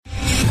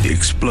The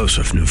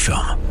explosive new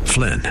film,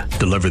 Flynn,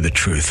 deliver the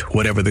truth,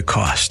 whatever the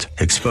cost.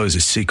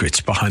 Exposes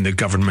secrets behind the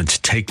government's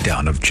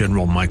takedown of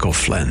General Michael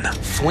Flynn.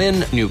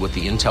 Flynn knew what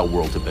the intel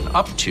world had been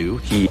up to.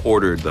 He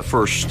ordered the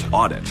first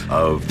audit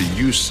of the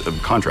use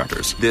of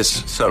contractors.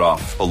 This set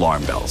off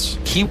alarm bells.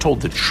 He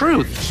told the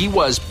truth. He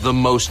was the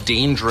most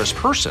dangerous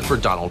person for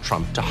Donald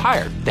Trump to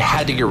hire. They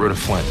had to get rid of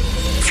Flynn.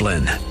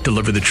 Flynn,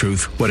 deliver the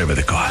truth, whatever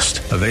the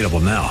cost. Available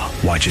now.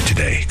 Watch it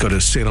today. Go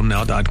to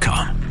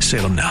salemnow.com.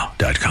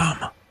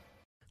 salemnow.com.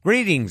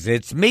 Greetings,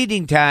 it's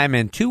meeting time,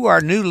 and to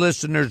our new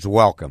listeners,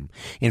 welcome.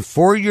 And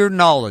for your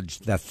knowledge,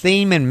 the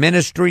theme and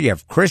ministry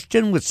of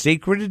Christian with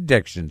Secret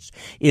Addictions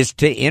is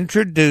to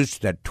introduce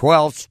the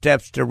 12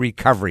 steps to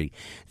recovery.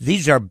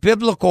 These are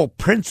biblical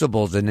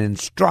principles and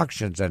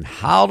instructions on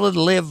how to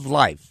live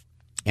life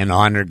and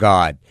honor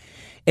God.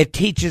 It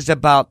teaches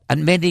about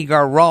admitting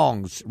our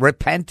wrongs,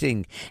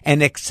 repenting,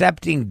 and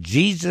accepting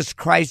Jesus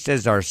Christ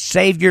as our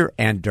Savior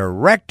and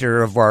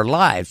Director of our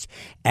lives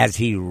as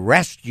He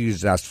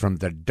rescues us from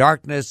the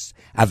darkness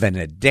of an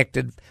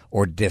addicted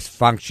or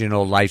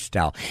dysfunctional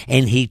lifestyle.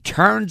 And He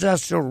turns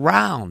us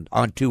around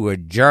onto a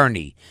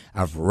journey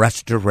of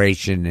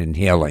restoration and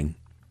healing.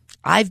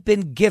 I've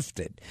been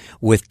gifted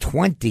with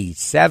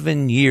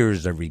 27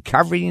 years of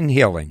recovery and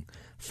healing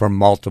from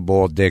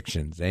multiple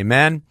addictions.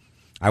 Amen?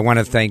 I want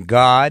to thank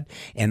God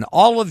and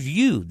all of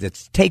you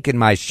that's taken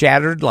my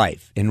shattered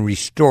life and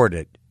restored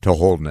it to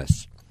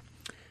wholeness.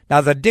 Now,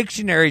 the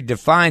dictionary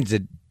defines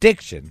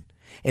addiction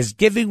as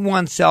giving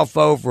oneself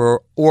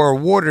over or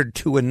awarded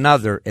to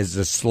another as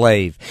a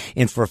slave.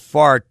 And for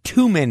far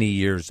too many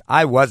years,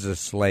 I was a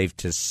slave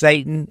to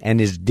Satan and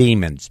his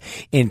demons,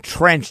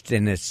 entrenched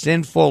in a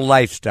sinful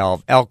lifestyle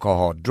of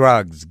alcohol,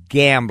 drugs,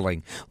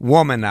 gambling,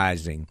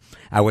 womanizing.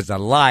 I was a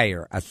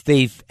liar, a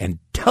thief, and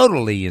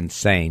totally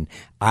insane.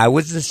 I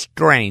was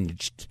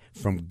estranged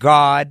from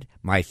God,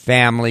 my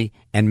family,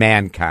 and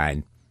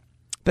mankind.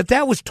 But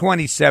that was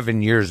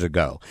 27 years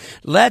ago.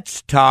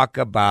 Let's talk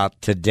about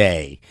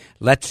today.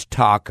 Let's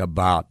talk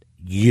about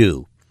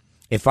you.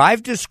 If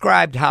I've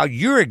described how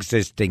you're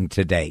existing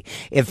today,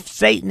 if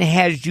Satan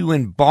has you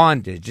in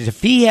bondage,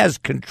 if he has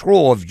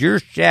control of your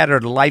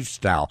shattered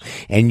lifestyle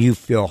and you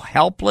feel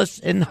helpless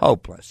and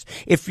hopeless,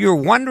 if you're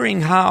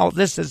wondering how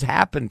this has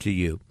happened to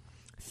you,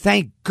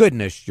 thank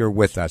goodness you're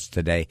with us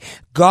today.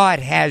 God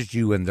has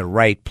you in the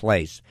right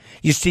place.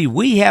 You see,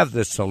 we have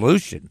the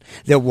solution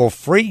that will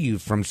free you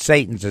from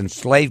Satan's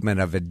enslavement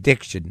of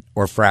addiction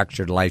or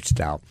fractured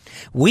lifestyle.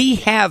 We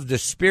have the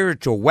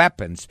spiritual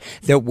weapons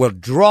that will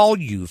draw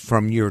you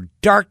from your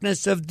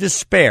darkness of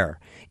despair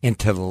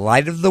into the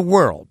light of the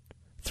world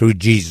through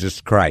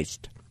Jesus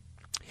Christ.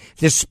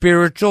 The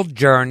spiritual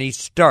journey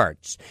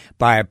starts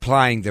by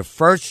applying the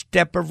first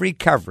step of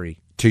recovery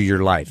to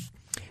your life.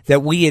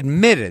 That we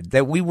admitted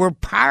that we were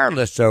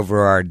powerless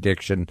over our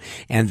addiction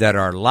and that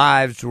our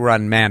lives were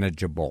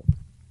unmanageable.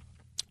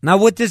 Now,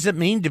 what does it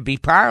mean to be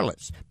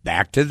powerless?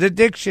 Back to the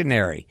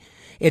dictionary.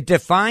 It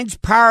defines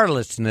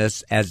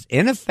powerlessness as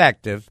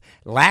ineffective,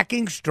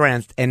 lacking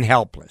strength, and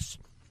helpless.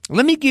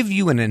 Let me give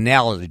you an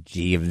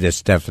analogy of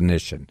this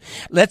definition.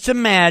 Let's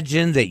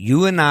imagine that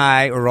you and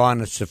I are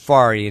on a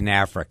safari in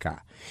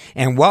Africa,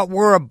 and what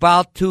we're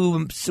about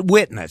to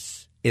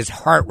witness is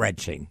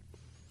heart-wrenching.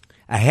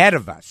 Ahead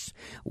of us,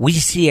 we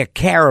see a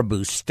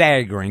caribou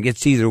staggering.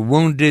 It's either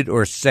wounded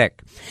or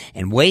sick.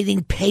 And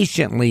waiting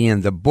patiently in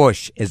the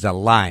bush is a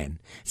lion.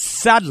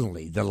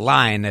 Suddenly, the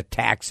lion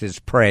attacks his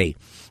prey,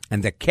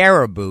 and the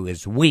caribou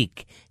is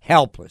weak,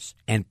 helpless,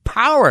 and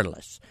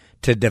powerless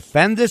to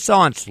defend this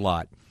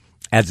onslaught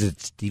as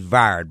it's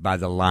devoured by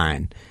the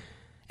lion.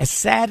 As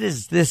sad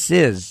as this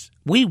is,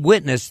 we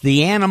witness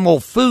the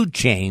animal food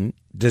chain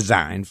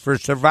designed for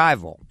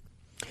survival.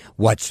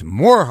 What's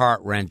more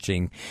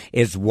heart-wrenching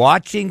is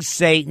watching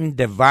Satan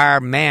devour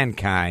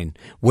mankind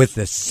with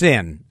the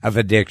sin of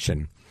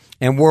addiction.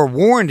 And we're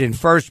warned in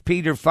 1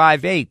 Peter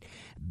 5:8,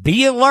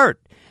 be alert,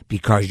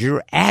 because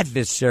your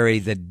adversary,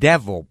 the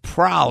devil,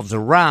 prowls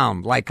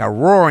around like a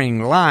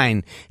roaring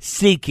lion,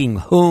 seeking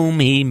whom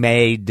he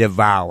may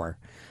devour.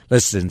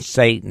 Listen,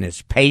 Satan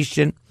is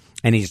patient,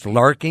 and he's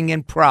lurking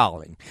and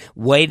prowling,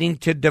 waiting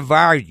to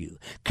devour you,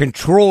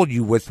 control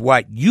you with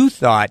what you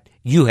thought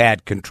you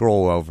had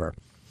control over.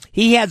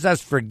 He has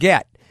us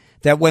forget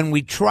that when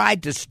we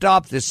tried to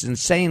stop this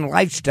insane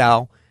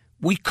lifestyle,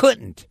 we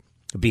couldn't.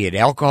 Be it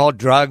alcohol,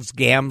 drugs,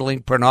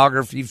 gambling,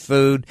 pornography,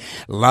 food,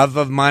 love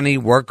of money,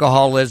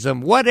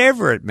 workaholism,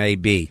 whatever it may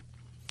be.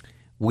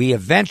 We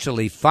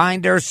eventually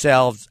find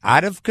ourselves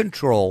out of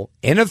control,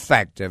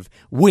 ineffective,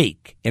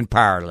 weak, and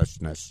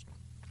powerlessness.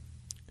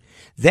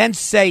 Then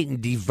Satan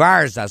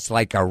devours us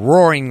like a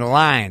roaring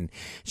lion,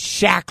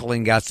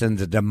 shackling us in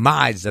the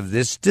demise of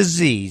this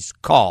disease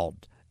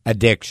called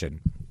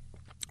addiction.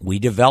 We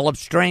develop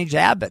strange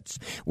habits.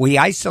 We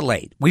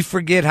isolate. We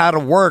forget how to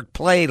work,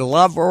 play,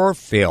 love, or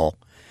feel.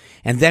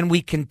 And then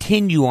we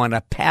continue on a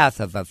path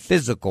of a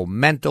physical,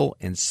 mental,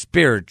 and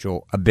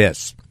spiritual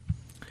abyss.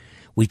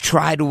 We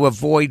try to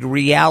avoid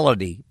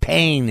reality,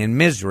 pain, and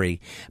misery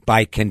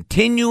by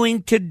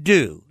continuing to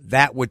do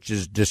that which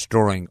is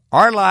destroying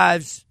our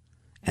lives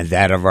and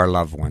that of our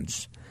loved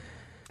ones.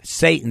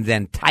 Satan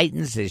then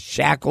tightens his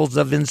shackles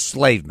of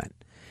enslavement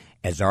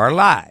as our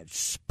lives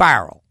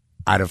spiral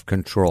out of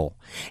control.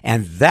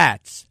 And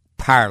that's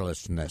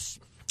powerlessness,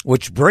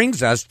 which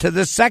brings us to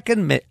the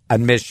second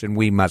admission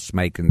we must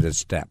make in this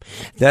step,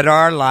 that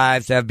our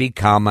lives have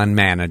become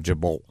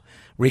unmanageable.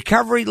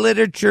 Recovery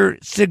literature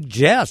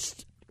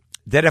suggests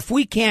that if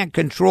we can't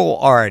control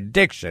our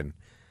addiction,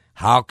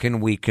 how can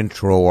we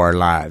control our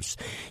lives?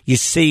 You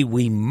see,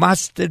 we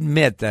must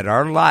admit that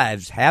our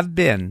lives have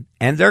been,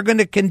 and they're going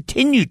to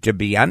continue to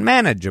be,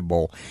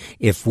 unmanageable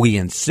if we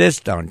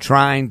insist on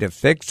trying to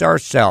fix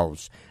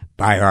ourselves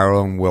by our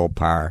own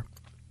willpower.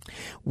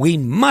 We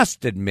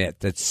must admit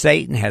that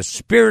Satan has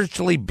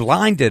spiritually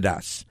blinded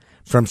us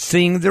from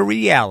seeing the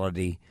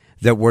reality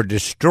that we're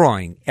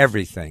destroying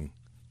everything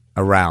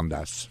around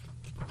us.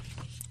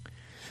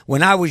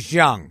 When I was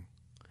young,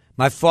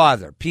 my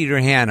father, Peter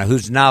Hanna,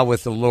 who's now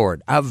with the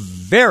Lord, a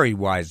very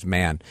wise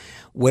man,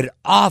 would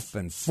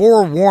often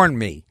forewarn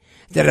me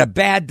that a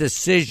bad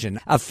decision,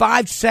 a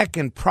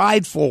 5-second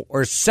prideful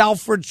or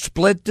selfward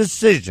split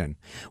decision,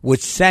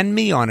 would send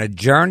me on a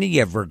journey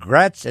of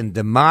regrets and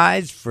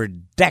demise for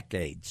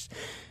decades.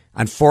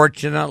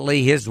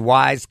 Unfortunately, his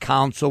wise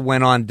counsel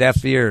went on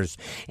deaf ears,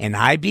 and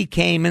I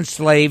became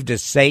enslaved to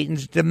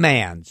Satan's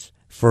demands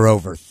for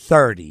over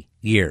 30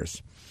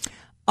 years.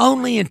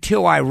 Only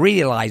until I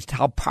realized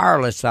how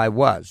powerless I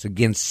was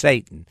against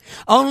Satan.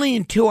 Only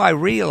until I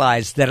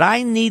realized that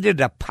I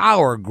needed a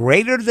power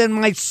greater than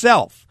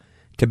myself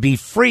to be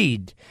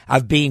freed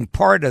of being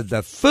part of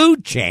the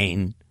food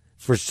chain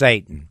for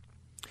Satan.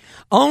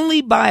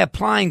 Only by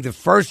applying the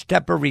first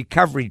step of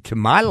recovery to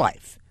my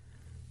life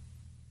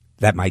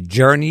that my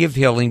journey of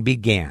healing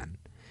began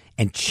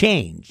and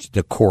changed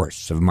the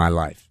course of my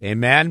life.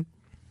 Amen?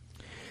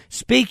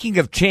 Speaking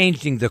of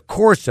changing the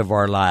course of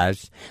our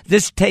lives,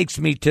 this takes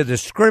me to the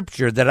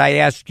scripture that I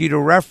ask you to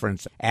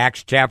reference,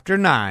 Acts chapter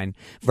 9,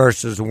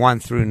 verses 1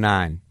 through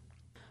 9.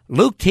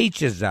 Luke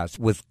teaches us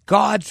with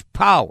God's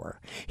power,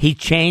 he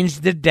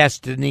changed the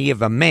destiny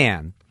of a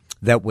man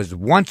that was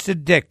once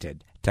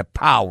addicted to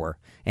power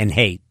and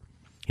hate.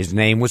 His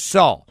name was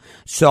Saul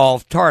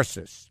of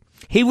Tarsus.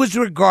 He was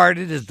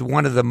regarded as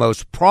one of the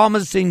most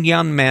promising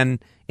young men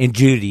in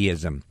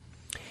Judaism.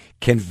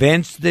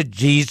 Convinced that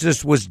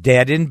Jesus was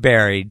dead and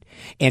buried,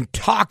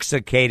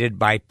 intoxicated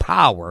by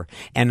power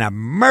and a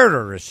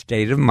murderous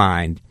state of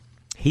mind,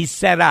 he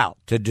set out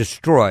to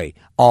destroy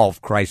all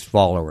of Christ's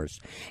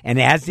followers.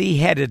 And as he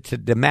headed to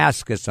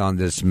Damascus on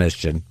this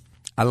mission,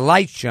 a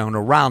light shone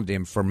around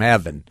him from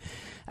heaven.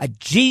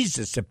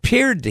 Jesus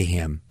appeared to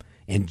him,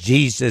 and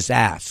Jesus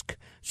asked,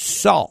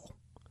 "Saul,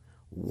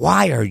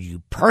 why are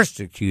you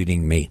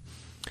persecuting me?"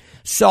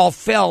 Saul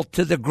fell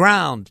to the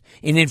ground,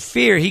 and in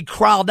fear he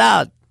cried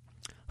out,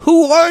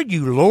 "Who are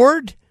you,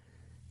 Lord?"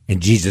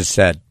 And Jesus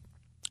said,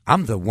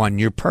 "I'm the one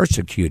you're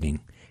persecuting.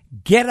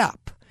 Get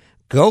up,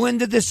 go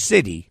into the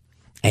city,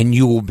 and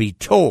you will be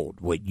told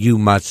what you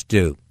must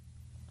do."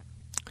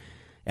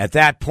 At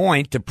that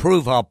point, to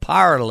prove how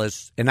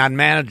powerless and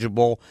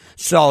unmanageable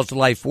Saul's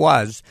life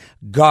was,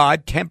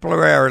 God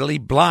temporarily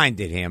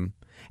blinded him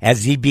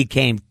as he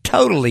became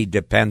totally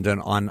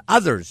dependent on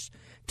others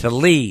to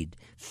lead,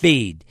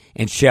 feed,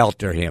 and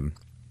shelter him.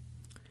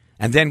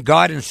 And then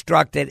God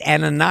instructed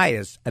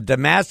Ananias, a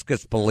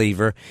Damascus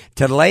believer,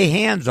 to lay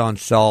hands on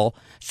Saul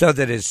so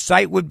that his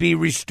sight would be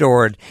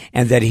restored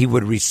and that he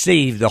would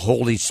receive the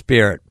Holy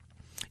Spirit.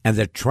 And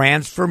the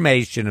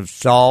transformation of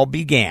Saul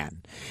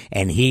began,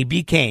 and he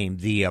became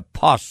the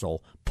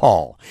Apostle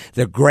Paul,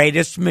 the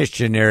greatest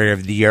missionary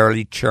of the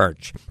early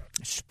church,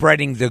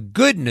 spreading the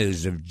good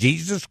news of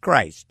Jesus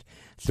Christ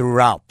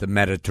throughout the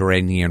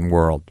Mediterranean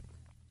world.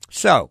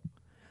 So,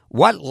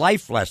 what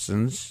life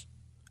lessons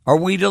are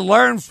we to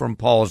learn from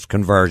Paul's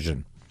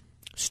conversion?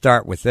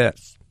 Start with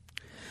this.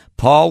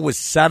 Paul was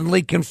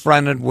suddenly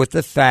confronted with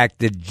the fact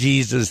that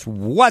Jesus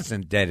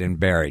wasn't dead and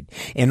buried.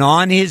 And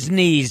on his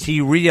knees, he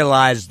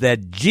realized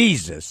that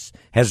Jesus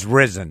has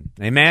risen.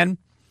 Amen?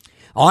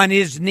 On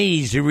his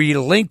knees, he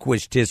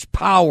relinquished his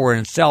power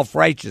and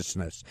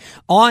self-righteousness.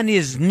 On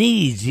his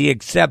knees, he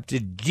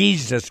accepted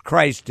Jesus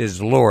Christ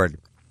as Lord.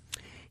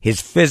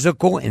 His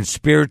physical and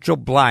spiritual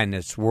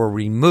blindness were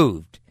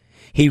removed.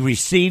 He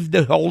received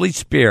the Holy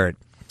Spirit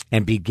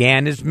and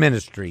began his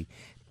ministry,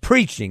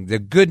 preaching the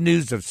good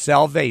news of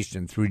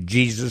salvation through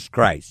Jesus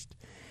Christ,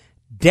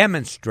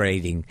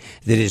 demonstrating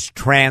that his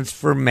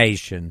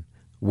transformation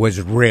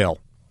was real.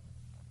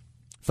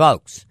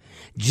 Folks,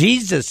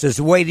 Jesus is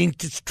waiting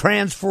to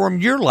transform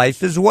your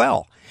life as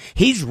well.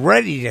 He's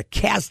ready to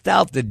cast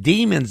out the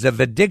demons of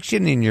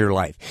addiction in your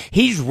life.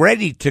 He's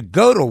ready to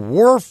go to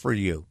war for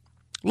you.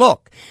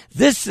 Look,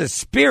 this is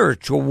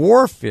spiritual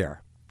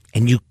warfare,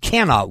 and you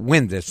cannot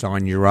win this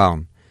on your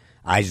own.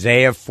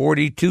 Isaiah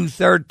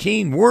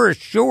 42:13, we're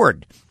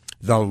assured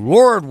the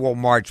Lord will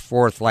march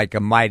forth like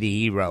a mighty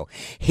hero.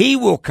 He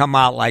will come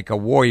out like a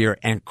warrior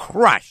and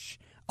crush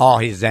all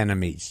his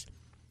enemies.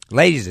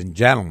 Ladies and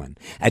gentlemen,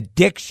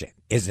 addiction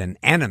is an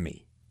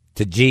enemy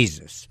to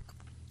Jesus.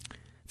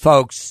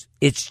 Folks,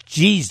 it's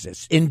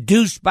Jesus,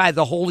 induced by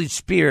the Holy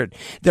Spirit,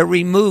 that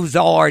removes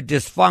all our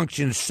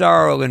dysfunction,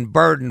 sorrow, and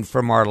burden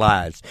from our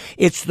lives.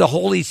 It's the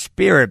Holy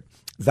Spirit,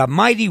 the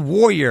mighty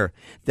warrior,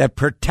 that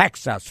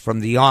protects us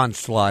from the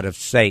onslaught of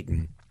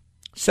Satan.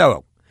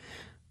 So,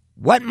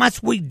 what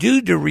must we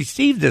do to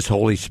receive this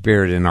Holy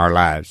Spirit in our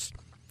lives?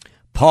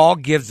 Paul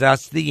gives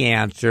us the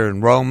answer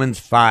in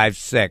Romans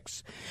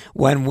 5:6.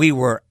 When we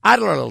were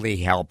utterly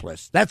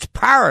helpless, that's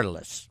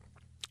powerless,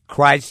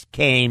 Christ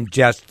came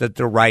just at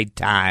the right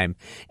time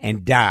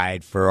and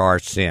died for our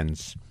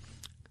sins.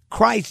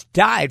 Christ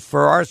died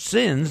for our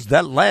sins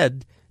that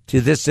led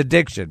to this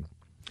addiction.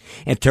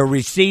 And to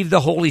receive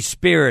the Holy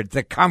Spirit,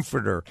 the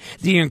Comforter,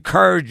 the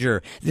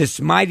Encourager, this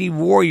mighty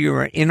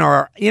warrior in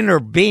our inner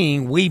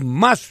being, we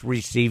must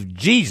receive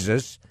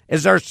Jesus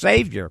as our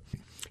Savior.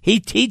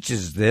 He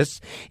teaches this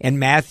in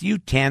Matthew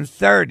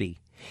 10:30.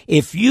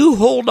 If you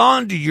hold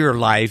on to your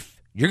life,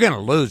 you're going to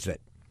lose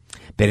it.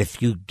 But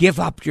if you give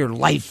up your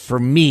life for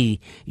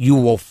me, you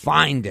will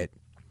find it.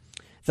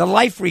 The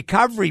Life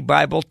Recovery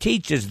Bible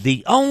teaches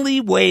the only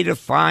way to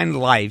find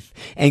life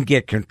and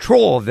get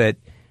control of it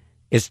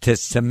is to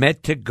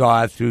submit to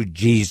God through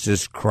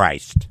Jesus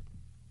Christ.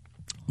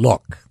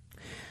 Look,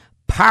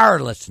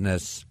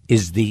 powerlessness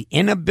is the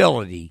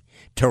inability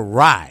to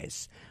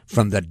rise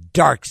from the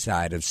dark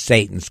side of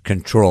Satan's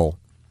control.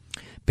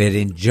 But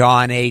in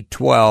John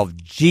 8:12,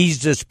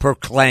 Jesus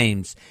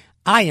proclaims,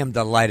 I am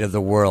the light of the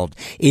world.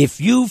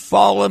 If you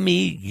follow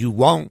me, you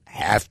won't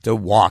have to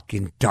walk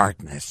in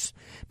darkness,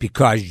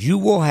 because you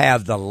will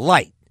have the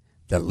light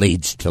that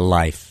leads to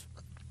life.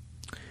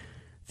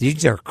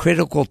 These are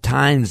critical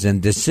times and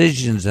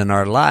decisions in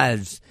our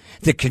lives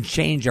that can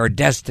change our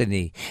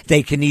destiny.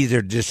 They can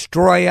either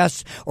destroy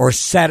us or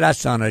set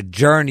us on a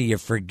journey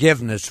of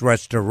forgiveness,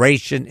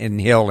 restoration, and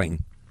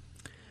healing.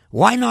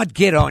 Why not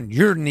get on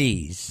your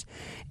knees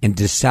and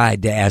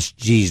decide to ask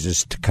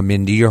Jesus to come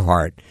into your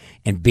heart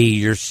and be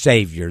your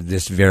Savior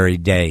this very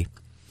day?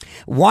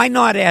 Why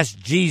not ask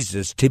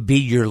Jesus to be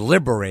your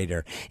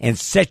liberator and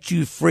set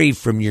you free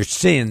from your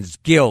sins,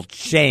 guilt,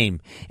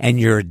 shame, and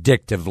your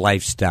addictive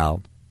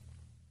lifestyle?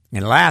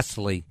 And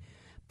lastly,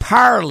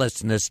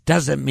 powerlessness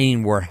doesn't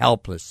mean we're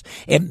helpless.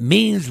 It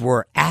means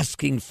we're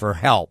asking for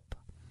help.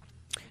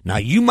 Now,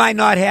 you might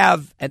not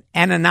have an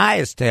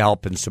Ananias to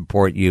help and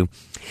support you,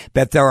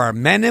 but there are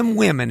men and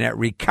women at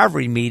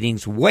recovery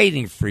meetings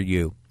waiting for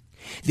you.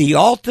 The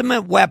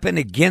ultimate weapon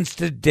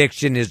against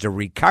addiction is a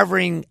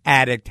recovering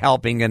addict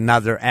helping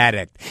another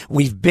addict.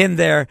 We've been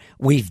there.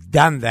 We've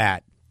done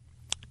that.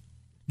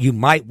 You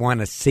might want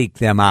to seek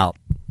them out.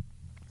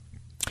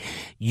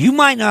 You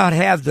might not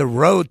have the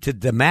road to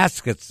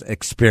Damascus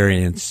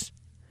experience,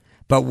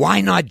 but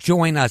why not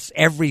join us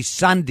every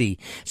Sunday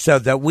so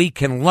that we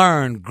can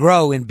learn,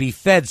 grow, and be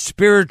fed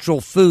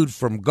spiritual food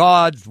from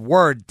God's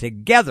Word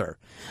together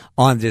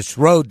on this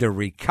road to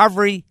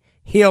recovery,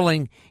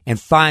 healing,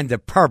 and find the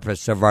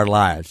purpose of our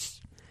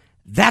lives?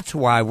 That's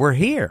why we're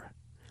here.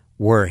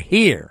 We're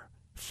here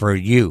for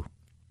you.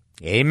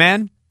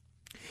 Amen?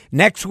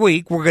 Next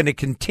week, we're going to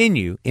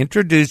continue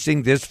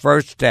introducing this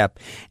first step,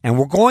 and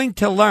we're going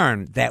to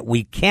learn that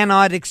we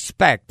cannot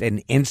expect an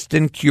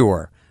instant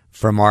cure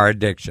from our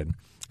addiction.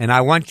 And I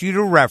want you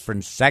to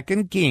reference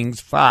 2 Kings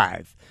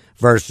 5,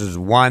 verses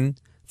 1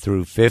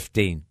 through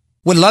 15.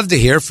 Would love to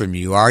hear from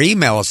you. Our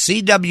email is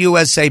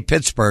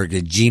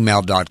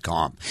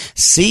cwsapittsburgh@gmail.com,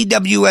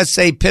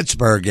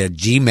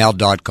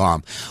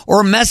 cwsapittsburgh@gmail.com,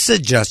 or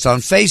message us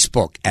on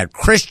Facebook at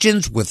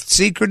Christians with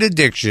Secret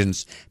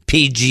Addictions,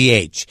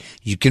 PGH.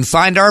 You can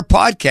find our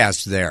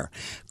podcast there,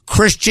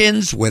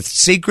 Christians with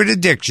Secret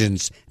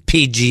Addictions,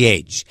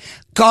 PGH.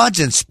 God's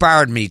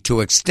inspired me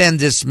to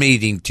extend this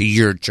meeting to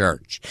your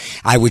church.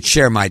 I would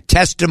share my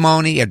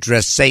testimony,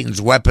 address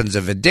Satan's weapons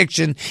of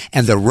addiction,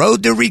 and the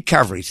road to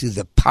recovery through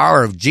the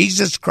power of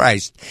Jesus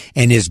Christ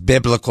and his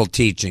biblical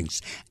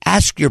teachings.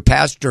 Ask your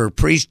pastor or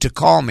priest to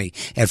call me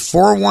at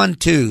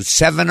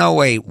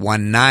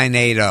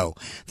 412-708-1980.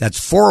 That's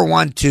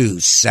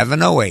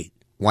 412-708-1980.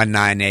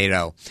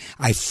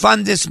 I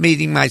fund this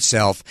meeting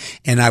myself,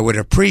 and I would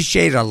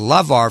appreciate a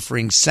love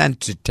offering sent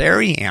to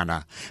Terry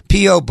Hanna,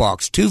 P.O.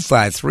 Box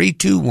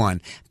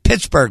 25321,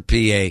 Pittsburgh,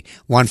 PA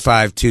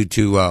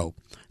 15220.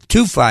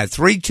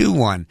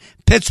 25321,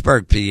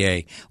 Pittsburgh,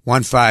 PA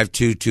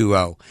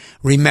 15220.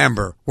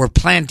 Remember, we're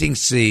planting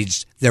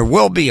seeds. There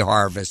will be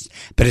harvest,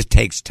 but it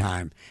takes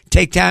time.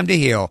 Take time to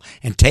heal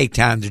and take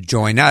time to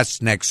join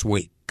us next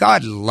week.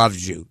 God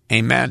loves you.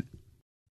 Amen.